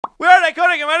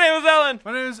Dicodec, and my name is Ellen.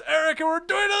 My name is Eric, and we're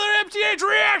doing another MTH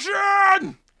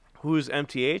reaction! Who's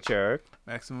MTH, Eric?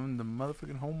 Maximum the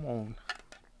motherfucking hormone.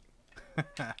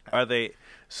 Are they...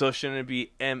 So shouldn't it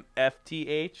be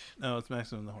MFTH? No, it's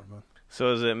Maximum the hormone.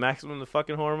 So is it Maximum the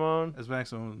fucking hormone? It's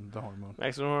Maximum the hormone.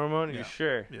 Maximum hormone? Yeah. You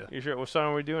sure? Yeah. You sure? What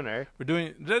song are we doing, Eric? We're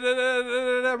doing...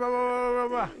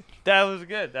 That was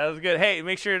good. That was good. Hey,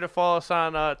 make sure to follow us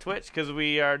on Twitch because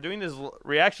we are doing this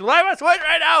reaction live on Twitch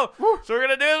right now. Woo. So we're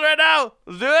going to do this right now.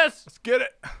 Let's do this. Let's get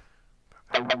it.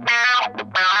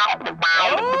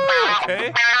 Oh,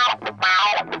 okay.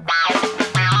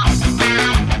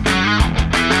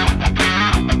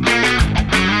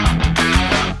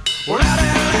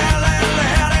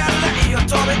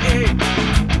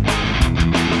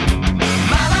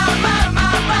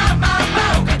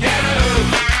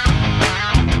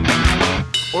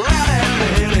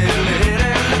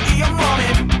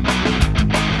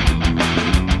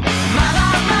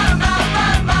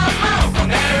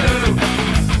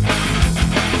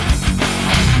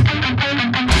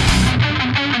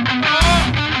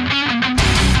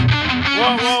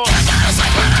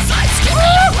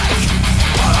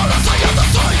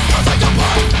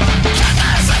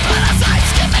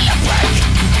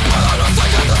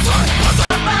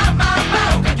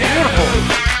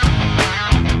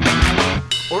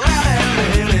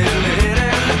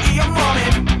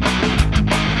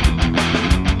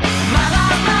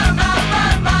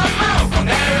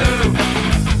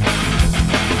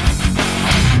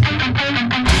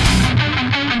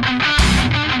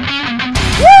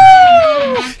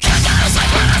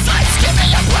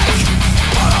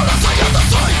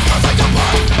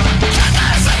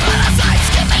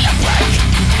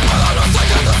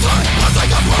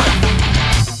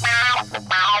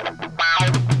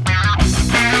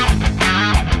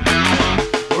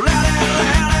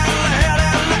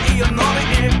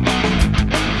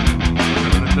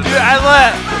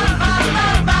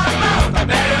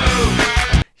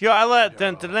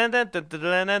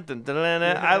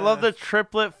 I love the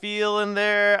triplet feel in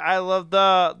there. I love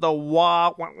the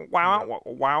wow,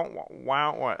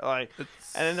 like, and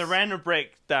then the random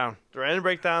breakdown,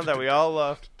 that we all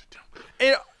love.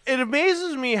 It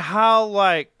amazes me how,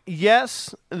 like,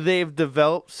 yes, they've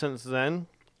developed since then,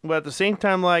 but at the same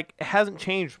time, like, it hasn't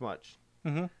changed much.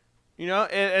 Mm-hmm. You know,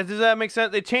 does that make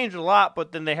sense? They changed a lot,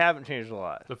 but then they haven't changed a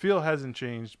lot. The feel hasn't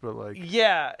changed, but like...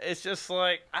 Yeah, it's just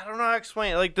like, I don't know how to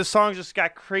explain it. Like, the song just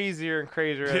got crazier and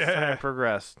crazier as time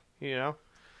progressed, you know?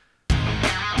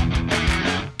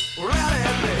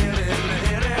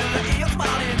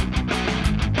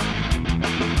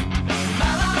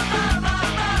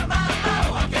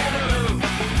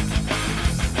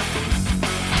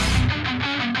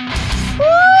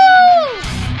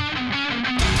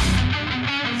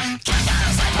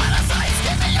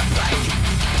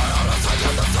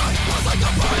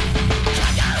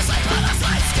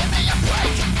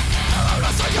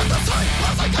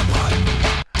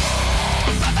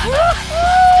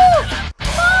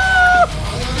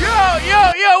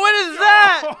 Yo, what is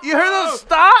that? You heard those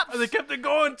stops? They kept it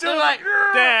going too. They're like,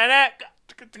 oh,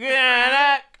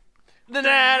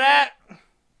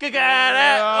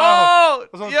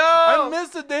 yo! I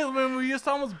missed the days when we used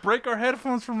to almost break our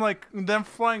headphones from like them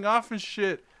flying off and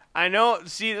shit. I know.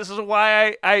 See, this is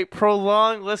why I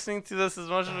prolong listening to this as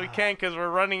much as we can because we're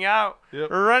running out. Yep.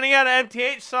 We're running out of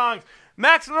MTH songs.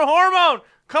 Maximum Hormone,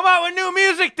 come out with new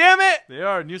music, damn it! They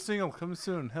are. New single coming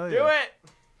soon. Hell yeah. Do it.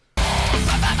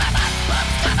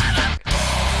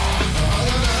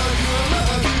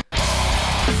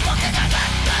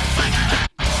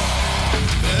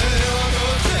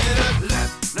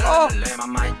 Oh. Wait,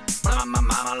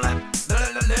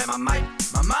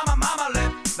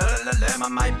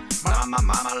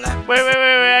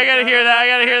 I gotta hear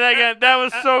that. Again. That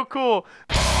was so cool.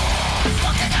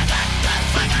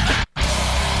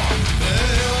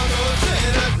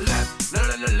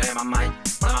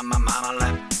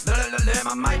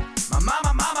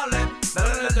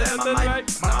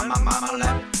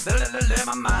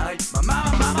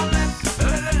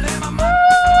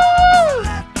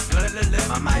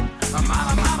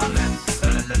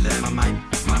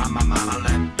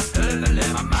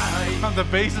 The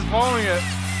bass is following it.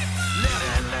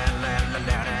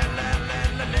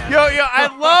 Yo, I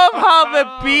love how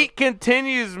the beat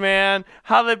continues, man.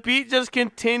 How the beat just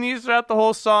continues throughout the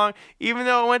whole song. Even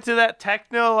though it went to that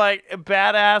techno, like,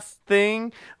 badass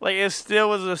thing, like, it still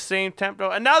was the same tempo.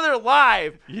 And now they're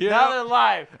live. Yeah. Now they're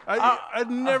live. I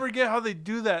never get how they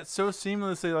do that so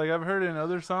seamlessly. Like, I've heard it in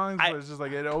other songs, but it's just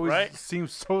like, it always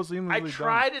seems so seamlessly I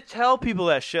try to tell people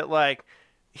that shit, like,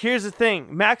 here's the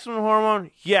thing. Maximum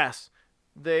Hormone, yes.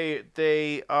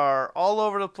 They are all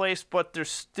over the place, but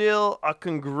there's still a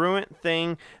congruent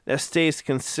thing that stays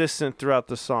consistent throughout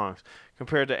the songs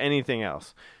compared to anything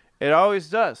else. It always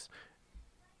does.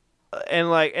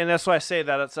 And that's why I say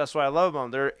that. That's why I love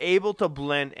them. They're able to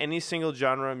blend any single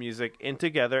genre of music in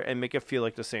together and make it feel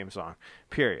like the same song.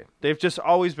 Period. They've just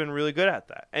always been really good at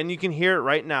that. And you can hear it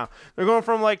right now. They're going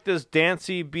from like this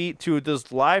dancey beat to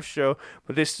this live show,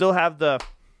 but they still have the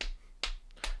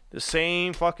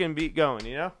same fucking beat going,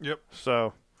 you know? Yep.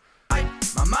 So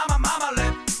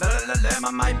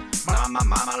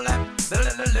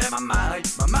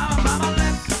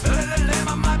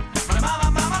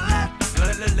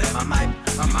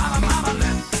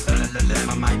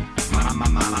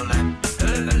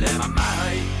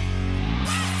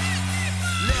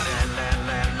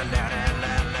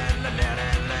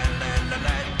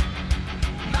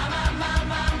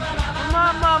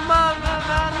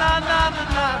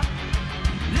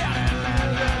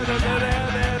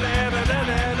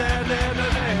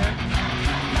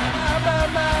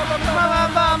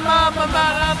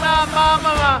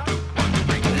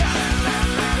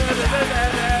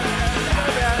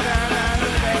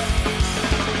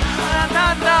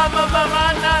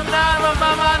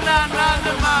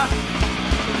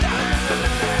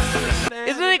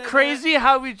isn't it crazy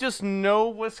how we just know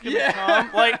what's gonna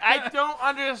come? Like, I don't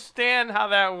understand how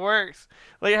that works.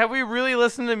 Like, have we really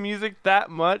listened to music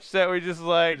that much that we just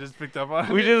like just picked up on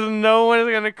it? We just know when it's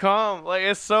gonna come. Like,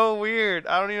 it's so weird.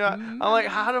 I don't even. I'm like,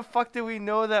 how the fuck did we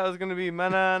know that was gonna be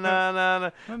na.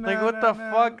 Like, what the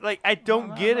fuck? Like, I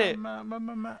don't get it.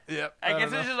 Yep. I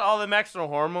guess it's just all the extra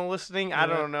hormone listening. I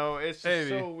don't know. It's just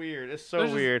so weird. It's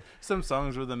so weird. Some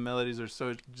songs where the melodies are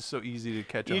so easy to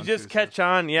catch on. You just catch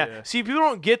on, yeah. See, people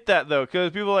don't get that though, because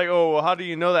people are like, oh, well, how do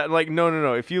you know that? Like,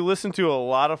 no. If you listen to a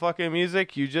lot of fucking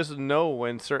music, you just know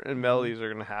when certain melodies are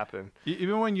gonna happen.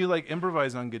 Even when you like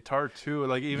improvise on guitar too,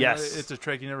 like even if it's a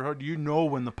track you never heard, you know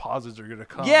when the pauses are gonna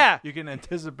come. Yeah, you can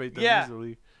anticipate them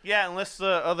easily. Yeah, unless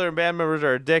the other band members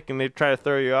are a dick and they try to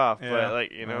throw you off. Yeah. But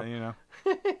like, you know.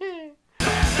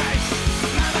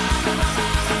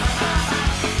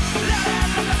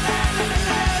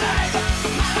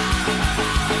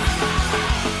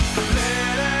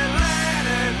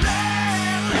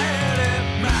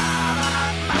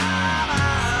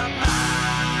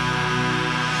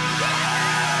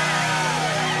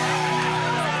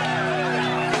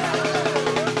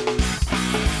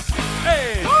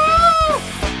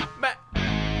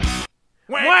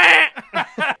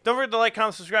 Don't forget to like,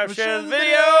 comment, subscribe, share the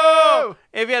video.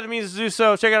 If you had the means to do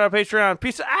so, check out our Patreon.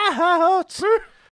 Peace out.